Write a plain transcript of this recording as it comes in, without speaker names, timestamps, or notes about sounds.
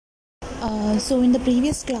So in the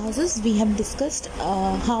previous classes we have discussed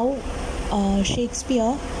how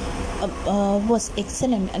Shakespeare was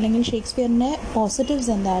excellent അല്ലെങ്കിൽ ഷേക്സ്പിയറിൻ്റെ positives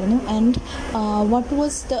എന്തായിരുന്നു and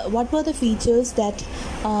what were the features that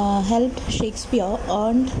helped Shakespeare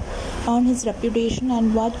earn his reputation and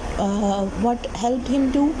what helped him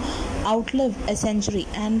to outlive a century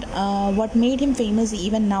and what made him famous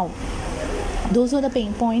even now. Those were the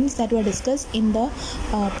points that were discussed in the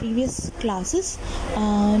previous classes.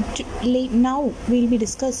 Now we'll be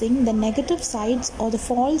discussing the negative sides or the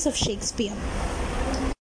faults of Shakespeare.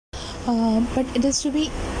 But it is to be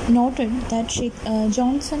noted that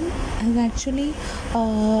Johnson has actually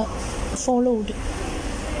followed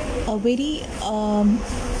a very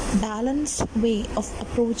balanced way of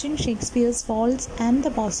approaching Shakespeare's faults and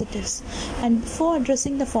the positives. And before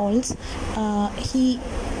addressing the faults, he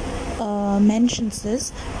mentions this,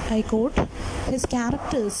 I quote, his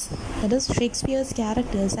characters, that is Shakespeare's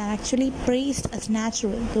characters, are actually praised as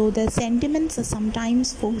natural, though their sentiments are sometimes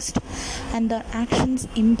forced and their actions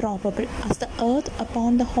improbable, as the earth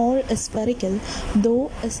upon the whole is spherical, though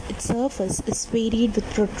its surface is varied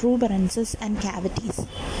with protuberances and cavities.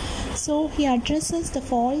 So he addresses the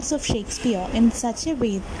faults of Shakespeare in such a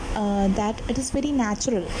way that it is very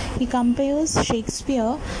natural. He compares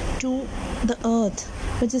Shakespeare to the earth,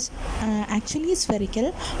 which is actually spherical,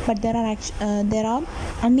 but there are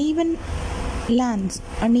uneven lands,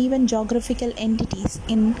 uneven geographical entities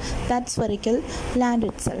in that spherical land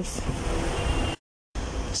itself.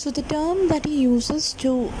 So the term that he uses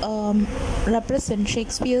to represent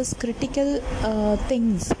Shakespeare's critical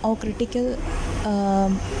things or critical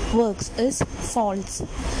works is faults.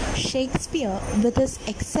 Shakespeare, with his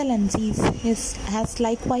excellencies, has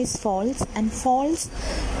likewise faults, and faults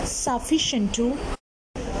sufficient to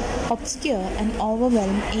obscure and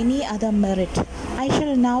overwhelm any other merit.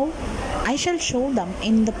 I shall show them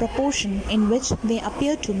in the proportion in which they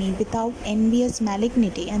appear to me without envious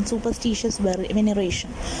malignity and superstitious veneration.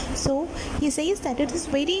 So he says that it is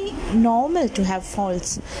very normal to have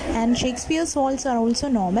faults, and Shakespeare's faults are also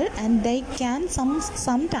normal, and they can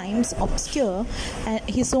sometimes obscure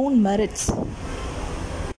his own merits.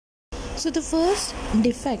 So the first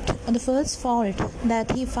defect or the first fault that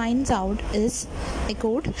he finds out is, I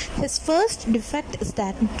quote, his first defect is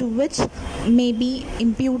that to which may be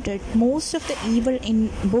imputed most of the evil in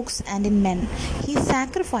books and in men. He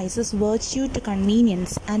sacrifices virtue to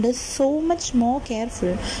convenience and is so much more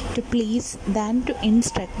careful to please than to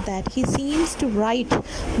instruct that he seems to write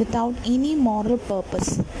without any moral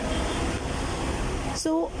purpose.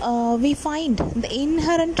 So we find the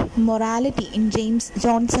inherent morality in James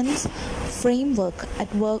Johnson's framework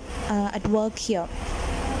at work here.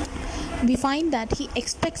 We find that he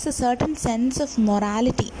expects a certain sense of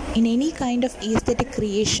morality in any kind of aesthetic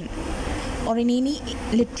creation or in any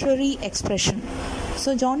literary expression.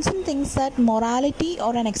 So Johnson thinks that morality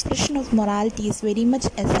or an expression of morality is very much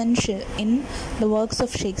essential in the works of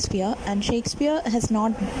Shakespeare, and Shakespeare has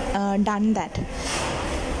not done that.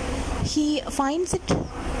 He finds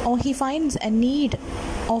a need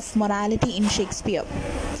of morality in Shakespeare.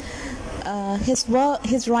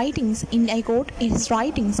 His writings, I quote, his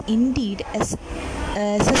writings indeed as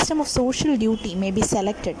a system of social duty may be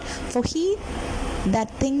selected, for he that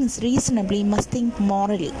thinks reasonably must think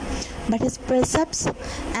morally, but his precepts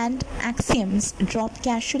and axioms drop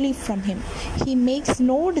casually from him. He makes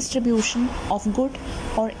no distribution of good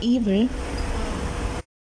or evil,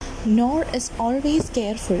 nor is always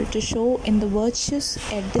careful to show in the virtues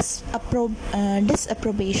a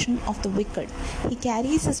disapprobation of the wicked. He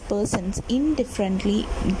carries his persons indifferently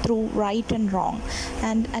through right and wrong,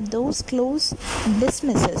 and at those close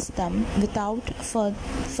dismisses them without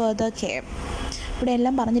further care. ഇവിടെ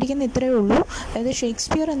എല്ലാം പറഞ്ഞിരിക്കുന്ന ഇത്രയേ ഉള്ളൂ. അതായത്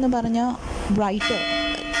Shakespeare എന്ന് പറഞ്ഞ writer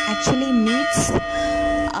actually needs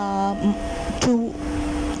to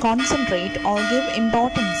concentrate or give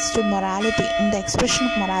importance to morality in the expression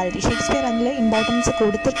of morality. Shakespeare അതിൽ importance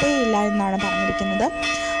കൊടുത്തിട്ടേ ഇല്ല എന്നാണ് പറഞ്ഞിരിക്കുന്നത്,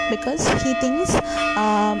 because he thinks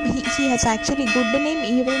he has actually ഗുഡിനെയും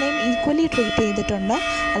ഈവിളിനെയും equally treat ചെയ്തിട്ടുണ്ട്.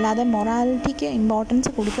 അല്ലാതെ മൊറാലിറ്റിക്ക് ഇമ്പോർട്ടൻസ്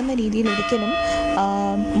കൊടുക്കുന്ന രീതിയിൽ ഒരിക്കലും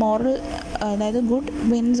മോറൽ, അതായത് good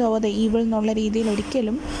wins over the evil എന്നുള്ള രീതിയിൽ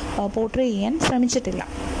ഒരിക്കലും പോർട്രേ ചെയ്യാൻ ശ്രമിച്ചിട്ടില്ല.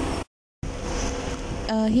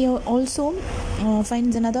 He also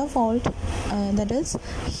finds another fault, that is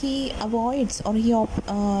he avoids or he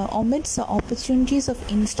omits the opportunities of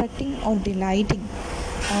instructing or delighting,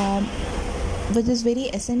 which is very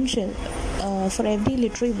essential for every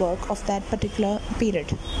literary work of that particular period.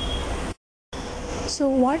 So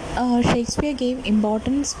what Shakespeare gave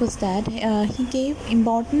importance was that he gave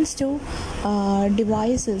importance to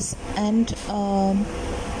devices and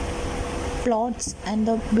plots and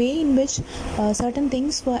the way in which certain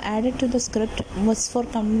things were added to the script was for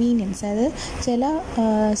convenience. അതായത് ചില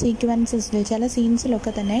സീക്വൻസസിൽ ചില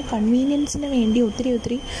സീൻസിലൊക്കെ തന്നെ കൺവീനിയൻസിന് വേണ്ടി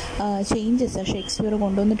ഒത്തിരി changes Shakespeare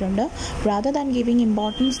കൊണ്ടുവന്നിട്ടുണ്ട്. Rather than giving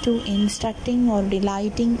importance to instructing or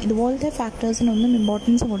delighting ഇതുപോലത്തെ ഫാക്ടേഴ്സിനൊന്നും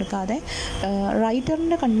importance കൊടുക്കാതെ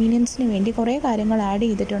റൈറ്ററിൻ്റെ കൺവീനിയൻസിന് വേണ്ടി കുറേ കാര്യങ്ങൾ ആഡ്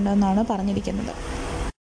ചെയ്തിട്ടുണ്ടെന്നാണ് പറഞ്ഞിരിക്കുന്നത്.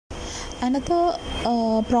 Another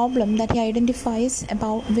problem that he identifies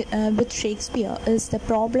with Shakespeare is the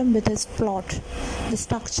problem with his plot, the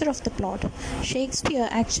structure of the plot. Shakespeare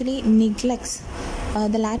actually neglects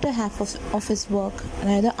the latter half of his work.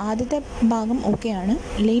 അതായത് ആദ്യത്തെ ഭാഗം ഓക്കെയാണ്,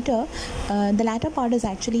 later the latter part is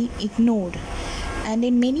actually ignored. And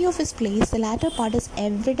in many of his plays, the latter part is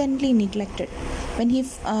evidently neglected. When he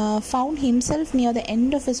found himself near the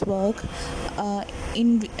end of his work, in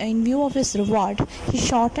view of his reward, he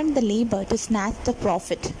shortened the labor to snatch the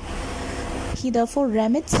profit. He therefore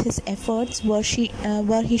remits his efforts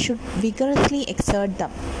where he should vigorously exert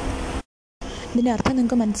them. ഇതിൻ്റെ അർത്ഥം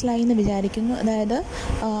നിങ്ങൾക്ക് മനസ്സിലായി എന്ന് വിചാരിക്കുന്നു. അതായത്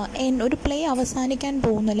ഒരു play അവസാനിക്കാൻ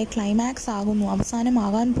പോകുന്നു, അല്ലെങ്കിൽ ക്ലൈമാക്സ് ആകുന്നു,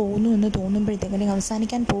 അവസാനമാകാൻ പോകുന്നു എന്ന് തോന്നുമ്പോഴത്തേക്ക്, അല്ലെങ്കിൽ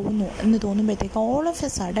അവസാനിക്കാൻ പോകുന്നു എന്ന് തോന്നുമ്പോഴത്തേക്ക് all of A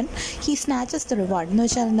sudden he snatches the reward. എന്ന്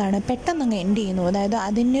വെച്ചാൽ എന്താണ്, പെട്ടെന്ന് അങ്ങ് എൻഡ് ചെയ്യുന്നു. അതായത്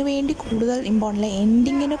അതിന് വേണ്ടി കൂടുതൽ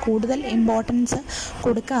എൻഡിങ്ങിന് കൂടുതൽ ഇമ്പോർട്ടൻസ്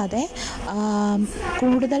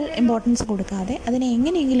കൊടുക്കാതെ അതിനെ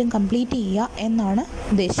എങ്ങനെയെങ്കിലും കംപ്ലീറ്റ് ചെയ്യുക എന്നാണ്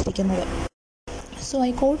ഉദ്ദേശിച്ചിരിക്കുന്നത്. So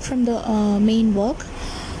I coat from the main work.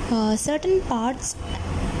 Certain parts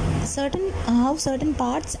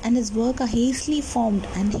and his work are hastily formed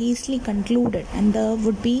and hastily concluded, and there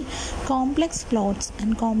would be complex plots and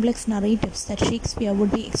complex narratives that Shakespeare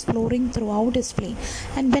would be exploring throughout his play.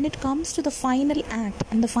 And when it comes to the final act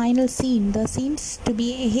and the final scene, there seems to be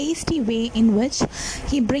a hasty way in which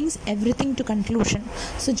he brings everything to conclusion.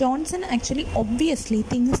 So Johnson actually obviously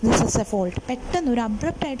thinks this is a fault. പെട്ടെന്ന് ഒരു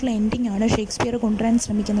abrupt ആയിട്ടുള്ള ending ആണ് Shakespeare കൊണ്ടുവരാൻ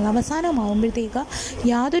ശ്രമിക്കുന്നത്. അവസാനമാകുമ്പോഴത്തേക്ക്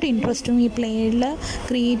യാതൊരു ഇൻട്രസ്റ്റും ഈ പ്ലേയിൽ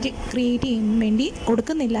create ചെയ്യാൻ വേണ്ടി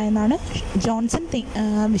കൊടുക്കുന്നില്ല എന്നാണ് ജോൺസൺ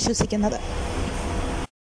വിശ്വസിക്കുന്നത്.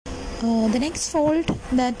 The next fault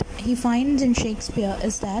that he finds in Shakespeare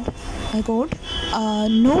is that, I quote,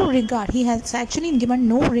 no regard. He has actually given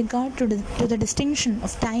no regard to the distinction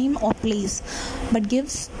of time or place, but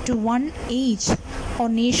gives to one age or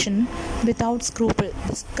nation without scruple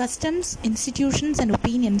the customs, institutions and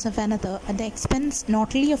opinions of another at the expense not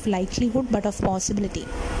only of likelihood but of possibility.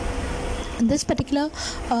 This particular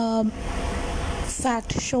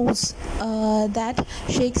fact shows that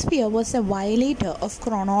Shakespeare was a violator of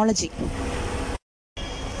chronology.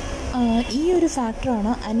 ഈ ഒരു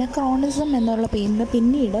ഫാക്ടറാണ് അനക്രോണിസം എന്നുള്ള പേരിൽ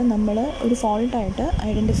പിന്നീട് നമ്മൾ ഒരു ഫോൾട്ടായിട്ട്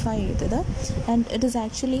identify ചെയ്തത്. And it is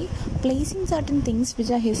actually placing certain things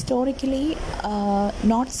which are historically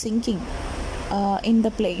not sinking in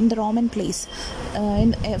the Roman plays.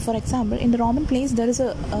 For example, in the Roman plays there is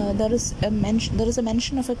a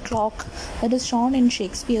mention of a clock that is shown in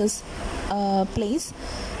Shakespeare's plays,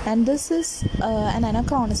 and this is an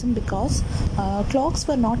anachronism because clocks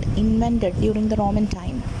were not invented during the Roman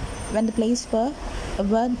time when the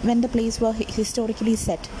plays were historically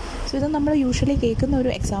set. So ഇത് നമ്മൾ usually കേൾക്കുന്ന ഒരു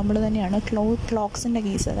example തന്നെയാണ് ക്ലോക്സിൻ്റെ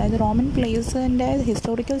case. അതായത് Roman പ്ലേസിൻ്റെ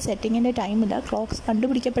historical സെറ്റിങ്ങിൻ്റെ ടൈമിൽ clocks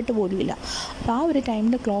കണ്ടുപിടിക്കപ്പെട്ടു പോലുമില്ല. അപ്പോൾ ആ ഒരു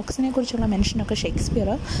ടൈമിൽ ക്ലോക്സിനെ കുറിച്ചുള്ള മെൻഷനൊക്കെ ഷേക്സ്പിയർ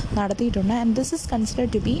നടത്തിയിട്ടുണ്ട്. And this is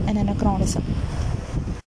considered to B an anachronism.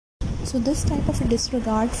 So this type of a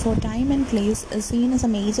disregard for time and place is seen as a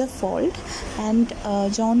major fault, and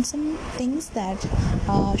Johnson thinks that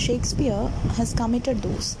Shakespeare has committed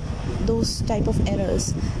those type of errors.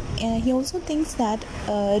 He also thinks that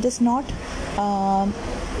it is not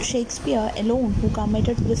Shakespeare alone who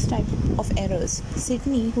committed this type of errors.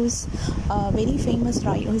 Sidney, who is a very famous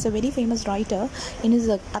writer, in his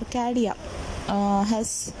Arcadia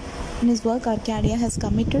in his work Arcadia has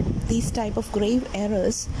committed these type of grave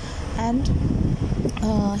errors, and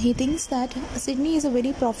he thinks that Sidney is a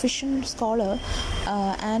very proficient scholar,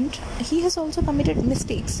 and he has also committed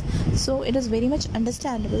mistakes. So it is very much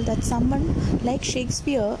understandable that someone like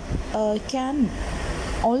Shakespeare can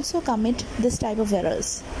also commit this type of errors.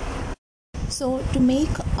 So to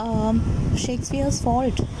make Shakespeare's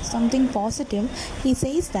fault something positive, he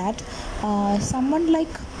says that someone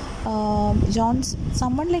like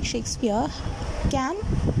Shakespeare can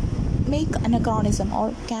make anachronism or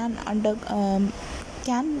can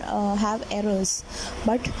have errors,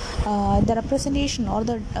 but the representation or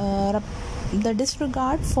the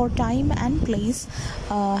disregard for time and place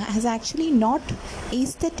has actually not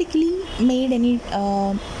aesthetically made any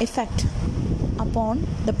effect upon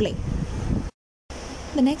the play.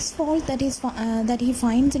 The next fault that he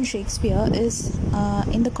finds in Shakespeare is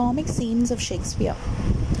in the comic scenes of Shakespeare.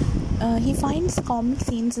 he finds comic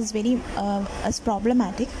scenes as very as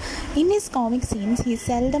problematic. In his comic scenes, he is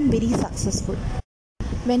seldom very successful.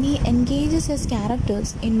 When he engages his characters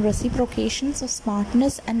in reciprocations of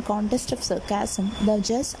smartness and contest of sarcasm, the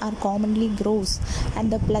jests are commonly gross and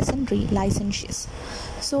the pleasantry licentious.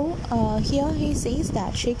 So here he says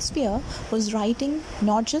that Shakespeare was writing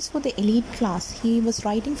not just for the elite class, he was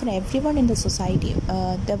writing for everyone in the society.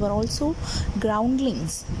 There were also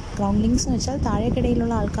groundlings എന്ന് വെച്ചാൽ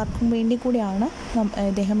താഴേക്കിടയിലുള്ള ആൾക്കാർക്കും വേണ്ടി കൂടിയാണ്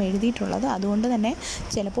അദ്ദേഹം എഴുതിയിട്ടുള്ളത്. അതുകൊണ്ട് തന്നെ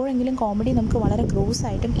ചിലപ്പോഴെങ്കിലും കോമഡി നമുക്ക് വളരെ ഗ്രോസ്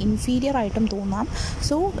ആയിട്ടും ഇൻഫീരിയർ ആയിട്ടും തോന്നാം.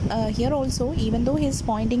 So here also, even though he is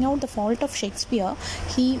pointing out the fault of Shakespeare,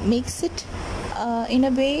 he makes it in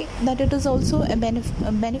a way that it is also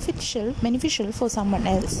beneficial for someone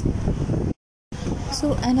else. So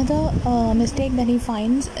another mistake that he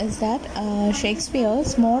finds is that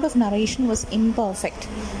Shakespeare's mode of narration was imperfect.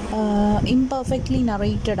 Imperfectly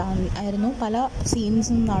narrated ആയിരുന്നു പല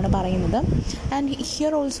സീൻസും എന്നാണ് പറയുന്നത്. And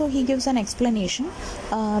here also he gives an explanation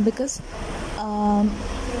because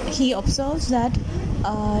he observes that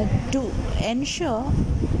to ensure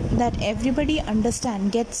that everybody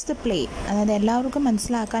gets the play, അതായത് എല്ലാവർക്കും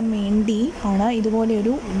മനസ്സിലാക്കാൻ വേണ്ടി ആണ്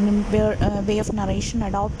ഇതുപോലെയൊരു വേ of narration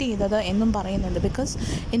adopt ചെയ്തത് എന്നും പറയുന്നുണ്ട്. Because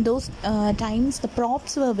in those times the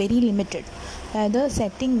props were very limited. അതായത്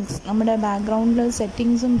സെറ്റിങ്സ്, നമ്മുടെ ബാക്ക്ഗ്രൗണ്ടിൽ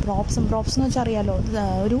സെറ്റിങ്സും പ്രോപ്സ് എന്ന് വെച്ചാൽ അറിയാലോ,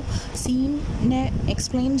 ഒരു സീനിനെ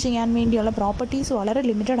എക്സ്പ്ലെയിൻ ചെയ്യാൻ വേണ്ടിയുള്ള പ്രോപ്പർട്ടീസ് വളരെ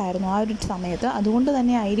ലിമിറ്റഡ് ആയിരുന്നു ആ ഒരു സമയത്ത്. അതുകൊണ്ട്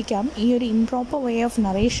തന്നെ ആയിരിക്കാം ഈ ഒരു ഇംപ്രോപ്പർ വേ ഓഫ്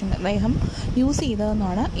നറേഷൻ അദ്ദേഹം യൂസ്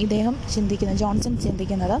ചെയ്തതെന്നാണ് ജോൺസൺ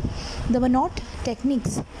ചിന്തിക്കുന്നത്. There were not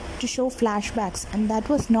techniques to show flashbacks, and that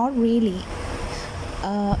was not really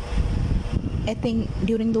a thing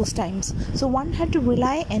during those times. So one had to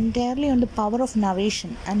rely entirely on the power of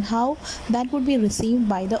narration and how that would be received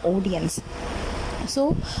by the audience. So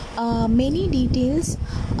many details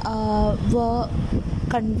were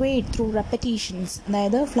conveyed through repetitions.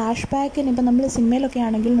 അതായത് ഫ്ലാഷ് ബാക്കിന് ഇപ്പം നമ്മൾ സിനിമയിലൊക്കെ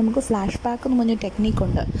ആണെങ്കിൽ നമുക്ക് flash back എന്ന് പറഞ്ഞ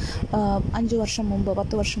ടെക്നിക്കുണ്ട്. 5 വർഷം മുമ്പ്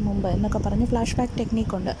 10 വർഷം മുമ്പ് എന്നൊക്കെ പറഞ്ഞ് ഫ്ലാഷ് ബാക്ക്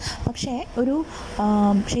ടെക്നിക്കുണ്ട്. പക്ഷേ ഒരു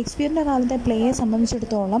ഷേക്സ്പിയറിൻ്റെ കാലത്തെ പ്ലേയെ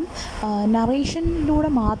സംബന്ധിച്ചിടത്തോളം നറേഷനിലൂടെ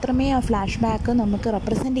മാത്രമേ ആ ഫ്ലാഷ് ബാക്ക് നമുക്ക്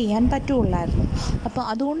റെപ്രസെൻ്റ് ചെയ്യാൻ പറ്റുള്ളായിരുന്നു. അപ്പോൾ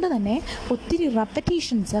അതുകൊണ്ട് തന്നെ ഒത്തിരി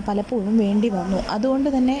റെപ്പറ്റീഷൻസ് പലപ്പോഴും വേണ്ടി വന്നു.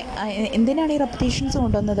 അതുകൊണ്ട് തന്നെ എന്തിനാണ് ഈ റെപ്പറ്റീഷൻസ്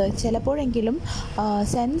കൊണ്ടുവന്നത്? ചിലപ്പോഴെങ്കിലും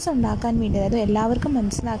സെൻസ് ഉണ്ടാക്കാൻ വേണ്ടി, അതായത് എല്ലാവർക്കും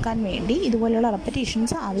മനസ്സിലാക്കാൻ വേണ്ടി ഇതുപോലെയുള്ള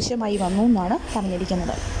റെപ്പറ്റീഷൻസ് ആവശ്യമായി വന്നു എന്നാണ്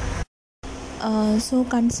പറഞ്ഞിരിക്കുന്നത്. So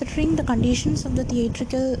considering the conditions of the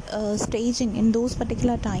theatrical staging in those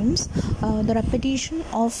particular times, the repetition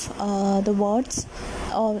of the words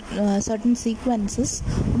or certain sequences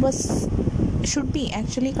should be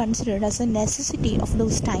actually considered as a necessity of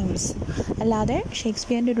those times. അല്ലാതെ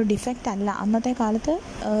ഷേക്സ്പിയറിൻ്റെ ഒരു defect അല്ല, അന്നത്തെ കാലത്ത്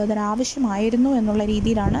ഇതൊരാവശ്യമായിരുന്നു എന്നുള്ള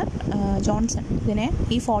രീതിയിലാണ് Johnson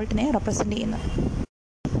ഈ ഫോൾട്ടിനെ represent ചെയ്യുന്നത്.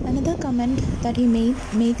 Another comment that he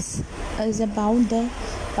makes is about the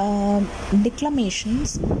declamations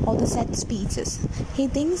or the set speeches. He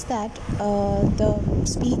thinks that the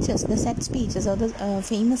set speeches or the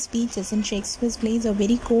famous speeches in Shakespeare's plays are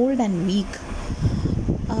very cold and weak.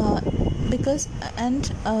 Because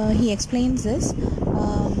he explains this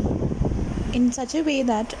in such a way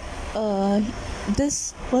that this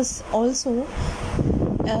was also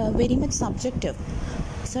very much subjective.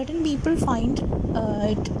 Certain people find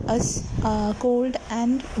it as cold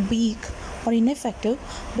and weak or ineffective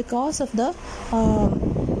because of the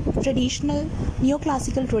traditional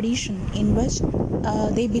neoclassical tradition in which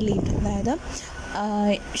they believed. അതായത്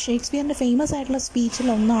ഷേക്സ്പിയറിൻ്റെ famous ആയിട്ടുള്ള സ്പീച്ചിൽ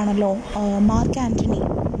ഒന്നാണല്ലോ Mark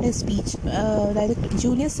ആൻ്റണിയുടെ speech. അതായത്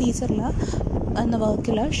Julius സീസറിൽ എന്ന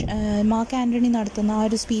വർക്കിൽ മാർക്ക് ആൻ്റണി നടത്തുന്ന ആ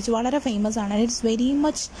ഒരു സ്പീച്ച് വളരെ ഫേമസ് ആണ്. It's very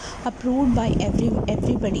much approved by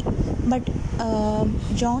everybody. But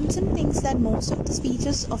Johnson thinks that most of the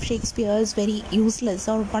speeches of Shakespeare is very useless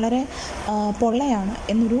or വളരെ പൊള്ളയാണ്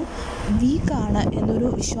എന്നൊരു വീക്കാണ് എന്നൊരു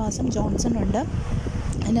വിശ്വാസം ജോൺസൺ ഉണ്ട്.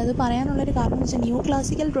 അത് പറയാനുള്ളൊരു കാരണം എന്ന് വെച്ചാൽ ന്യൂ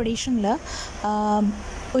ക്ലാസിക്കൽ ട്രഡീഷനിൽ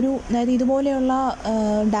അതായത് ഇതുപോലെയുള്ള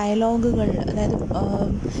ഡയലോഗുകൾ, അതായത്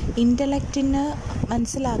ഇൻ്റലക്റ്റിന്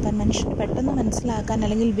മനസ്സിലാക്കാൻ, മനുഷ്യന് പെട്ടെന്ന് മനസ്സിലാക്കാൻ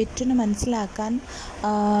അല്ലെങ്കിൽ വിറ്റിന് മനസ്സിലാക്കാൻ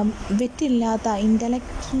വിറ്റില്ലാത്ത,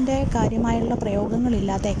 ഇൻ്റലക്റ്റിൻ്റെ കാര്യമായുള്ള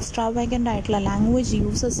പ്രയോഗങ്ങളില്ലാത്ത എക്സ്ട്രാവാഗൻ്റ് ആയിട്ടുള്ള ലാംഗ്വേജ്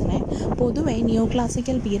യൂസസിനെ പൊതുവെ ന്യൂ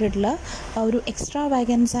ക്ലാസിക്കൽ പീരീഡിൽ ഒരു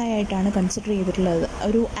എക്സ്ട്രാവാഗൻസായി ആയിട്ടാണ് കൺസിഡർ ചെയ്തിട്ടുള്ളത്.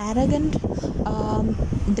 ഒരു ആരഗൻറ്റ്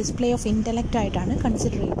ഡിസ്പ്ലേ ഓഫ് ഇൻ്റലക്റ്റ് ആയിട്ടാണ്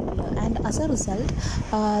കൺസിഡർ ചെയ്തിട്ടുള്ളത്. And as a result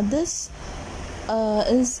this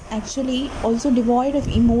is actually also devoid of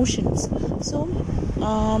emotions. So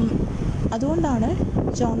അതുകൊണ്ടാണ്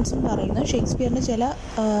ജോൺസൺ പറയുന്നത് ഷേക്സ്പിയറിൻ്റെ ചില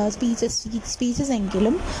സ്പീച്ചസ്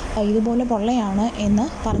എങ്കിലും ഇതുപോലെ പൊള്ളയാണ് എന്ന്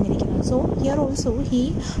പറഞ്ഞിരിക്കുന്നത്. So here also he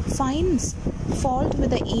finds fault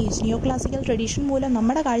with the age. Neo classical tradition മൂലം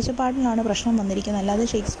നമ്മുടെ കാഴ്ചപ്പാടിലാണ് പ്രശ്നം വന്നിരിക്കുന്നത്, അല്ലാതെ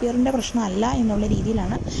ഷേക്സ്പിയറിൻ്റെ പ്രശ്നമല്ല എന്നുള്ള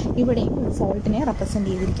രീതിയിലാണ് ഇവിടെയും ഒരു ഫോൾട്ടിനെ റെപ്രസെൻ്റ്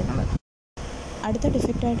ചെയ്തിരിക്കുന്നത്. അടുത്ത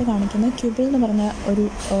ഡിഫക്റ്റായിട്ട് കാണിക്കുന്നത് ക്യൂബിൾ എന്ന് പറഞ്ഞ ഒരു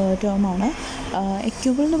ടേമാണ്.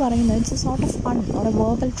 ക്യൂബിൾ എന്ന് പറയുന്നത് it's a sort of pun or a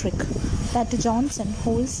verbal trick that Johnson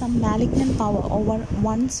holds some malignant power over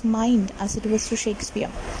one's mind as it was to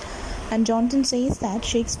Shakespeare. And Johnson says that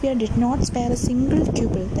Shakespeare did not spare a single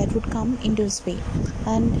quibble that would come into his way,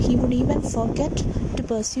 and he would even forget to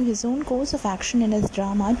pursue his own course of action in his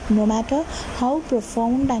drama, no matter how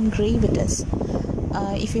profound and grave it is,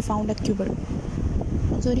 if he found a quibble.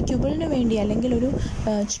 So ഒരു ക്യൂബിളിന് വേണ്ടി അല്ലെങ്കിൽ ഒരു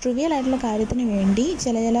trivial ആയിട്ടുള്ള കാര്യത്തിന് വേണ്ടി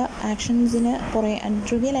ചില ആക്ഷൻസിന് പുറകെ,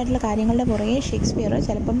 ട്രിവിയൽ ആയിട്ടുള്ള കാര്യങ്ങളുടെ പുറകെ ഷേക്സ്പിയർ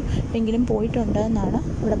ചിലപ്പം എങ്കിലും പോയിട്ടുണ്ട് എന്നാണ്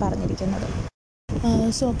ഇവിടെ പറഞ്ഞിരിക്കുന്നത്.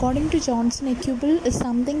 So according to Johnson, a quibble is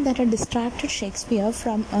something that had distracted Shakespeare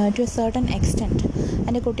from to a certain extent.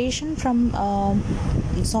 And a quotation from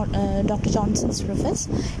Dr. Johnson's Preface: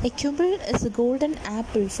 a quibble is a golden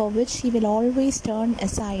apple for which he will always turn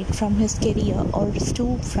aside from his career or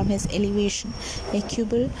stoop from his elevation. A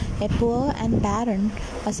quibble, a poor and barren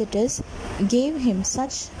as it is, gave him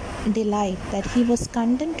such delight that he was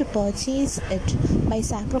content to purchase it by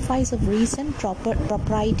sacrifice of reason,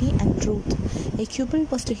 propriety and truth. A quibble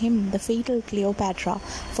was to him the fatal Cleopatra,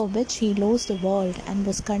 for which he lost the world and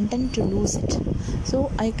was content to lose it. So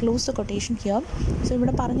I close the quotation here. So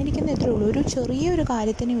ഇവിടെ പറഞ്ഞിരിക്കുന്ന ഇത്രയേ ഉള്ളൂ, ഒരു ചെറിയൊരു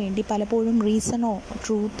കാര്യത്തിന് വേണ്ടി പലപ്പോഴും റീസണോ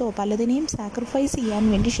ട്രൂത്തോ പലതിനെയും സാക്രിഫൈസ് ചെയ്യാൻ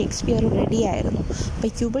വേണ്ടി ഷേക്സ്പിയർ റെഡിയായിരുന്നു. അപ്പോൾ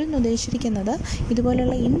ക്യൂബിൾ എന്ന് ഉദ്ദേശിച്ചിരിക്കുന്നത്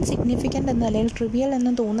ഇതുപോലെയുള്ള ഇൻസിഗ്നിഫിക്കൻ്റ് എന്ന അല്ലെങ്കിൽ ട്രിവിയൽ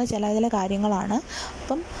എന്ന് തോന്നുന്ന ചില കാര്യങ്ങളാണ്.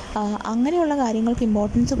 അപ്പം അങ്ങനെയുള്ള കാര്യങ്ങൾക്ക്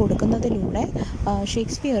ഇമ്പോർട്ടൻസ് കൊടുക്കുന്നതിലൂടെ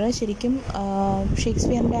ഷേക്സ്പിയർ ശരിക്കും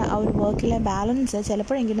ഷേക്സ്പിയറിൻ്റെ ആ ഒരു വർക്കിലെ ബാലൻസ്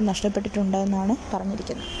ചിലപ്പോഴെങ്കിലും നഷ്ടപ്പെട്ടിട്ടുണ്ട് എന്നാണ്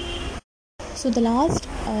പറഞ്ഞിരിക്കുന്നത്. So the last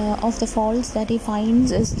of the faults that he finds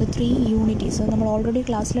is the 3 unities. So നമ്മൾ ഓൾറെഡി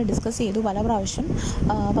ക്ലാസ്സിൽ ഡിസ്കസ് ചെയ്തു പല പ്രാവശ്യം.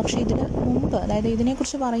 പക്ഷേ ഇതിന് മുമ്പ്, അതായത്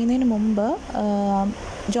ഇതിനെക്കുറിച്ച് പറയുന്നതിന് മുമ്പ്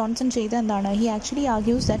ജോൺസൺ ചെയ്ത എന്താണ്, he actually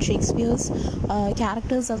argues that Shakespeare's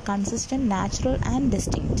characters are consistent, natural and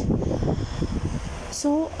distinct.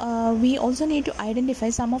 So we also need to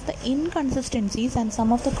identify some of the inconsistencies and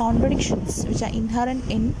some of the contradictions which are inherent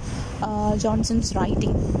in Johnson's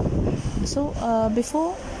writing. So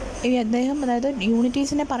before അദ്ദേഹം, അതായത്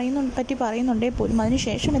യൂണിറ്റീസിനെ പറ്റി പറയുന്നുണ്ടെങ്കിൽ പോലും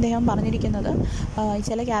അതിനുശേഷം അദ്ദേഹം പറഞ്ഞിരിക്കുന്നത്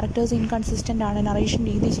ചില characters inconsistent ആണ്, നറേഷൻ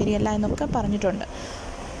രീതി ശരിയല്ല എന്നൊക്കെ പറഞ്ഞിട്ടുണ്ട്.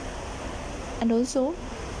 And also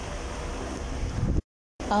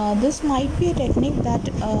this might be a technique that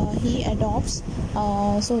he adopts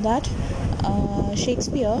so that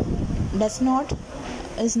Shakespeare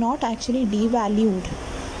is not actually devalued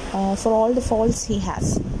for all the faults he has.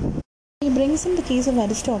 He brings in the case of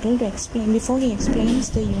Aristotle to explain, before he explains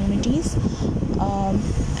the unities,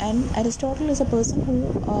 and Aristotle is a person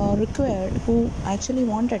who actually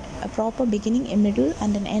wanted a proper beginning, a middle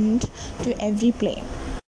and an end to every play.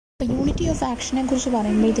 Unity of ആക്ഷനെ കുറിച്ച്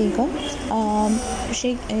പറയുമ്പോഴത്തേക്കും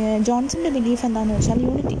ജോൺസന്റെ belief എന്താണെന്ന് വെച്ചാൽ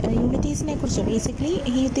യൂണിറ്റീസിനെ കുറിച്ച് basically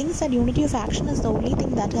he thinks that unity of action is the only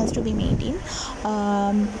thing that has to be maintain.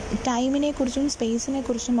 ടൈമിനെ കുറിച്ചും സ്പേസിനെ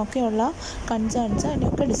കുറിച്ചും ഒക്കെയുള്ള കൺസേൺസ്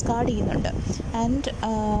അതിനൊക്കെ ഡിസ്കാർഡ് ചെയ്യുന്നുണ്ട്. And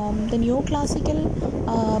the new classical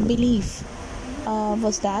belief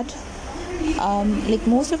was that like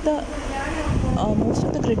most of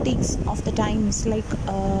the critics of the times, like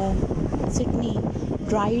Sidney,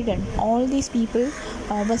 Dryden, all these people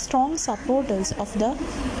were strong supporters of the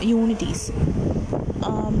unities.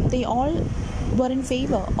 They all were in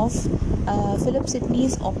favor of Philip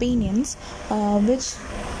Sidney's opinions, which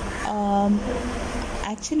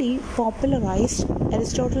actually popularized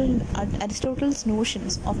Aristotle's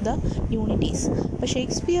notions of the unities. But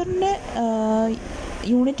Shakespeare's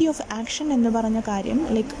unity of action എന്ന് പറഞ്ഞ കാര്യം,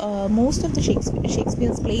 like most of the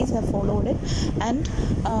Shakespeare's plays have followed it, and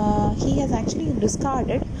he has actually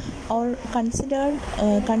discarded or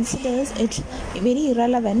considers it very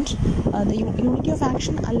irrelevant. The unity of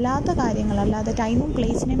action അല്ലാത്ത കാര്യങ്ങൾ, അല്ലാതെ ടൈമും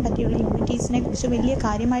പ്ലേസിനെയും പറ്റിയുള്ള യൂണിറ്റീസിനെ കുറിച്ച് വലിയ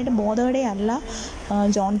കാര്യമായിട്ട് ബോധവടെ അല്ല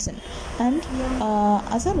Johnson. And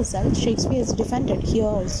as a result, Shakespeare is defended here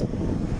also.